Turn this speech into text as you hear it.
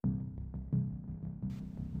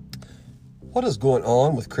What is going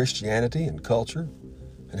on with Christianity and culture?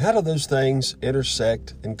 And how do those things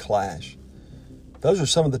intersect and clash? Those are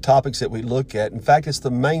some of the topics that we look at. In fact, it's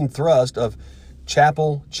the main thrust of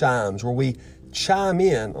Chapel Chimes, where we chime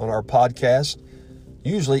in on our podcast,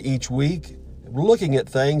 usually each week, looking at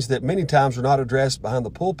things that many times are not addressed behind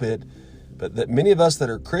the pulpit, but that many of us that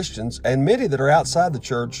are Christians and many that are outside the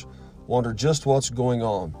church wonder just what's going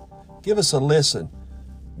on. Give us a listen.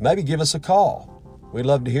 Maybe give us a call. We'd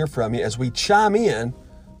love to hear from you as we chime in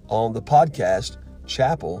on the podcast,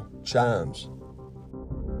 Chapel Chimes.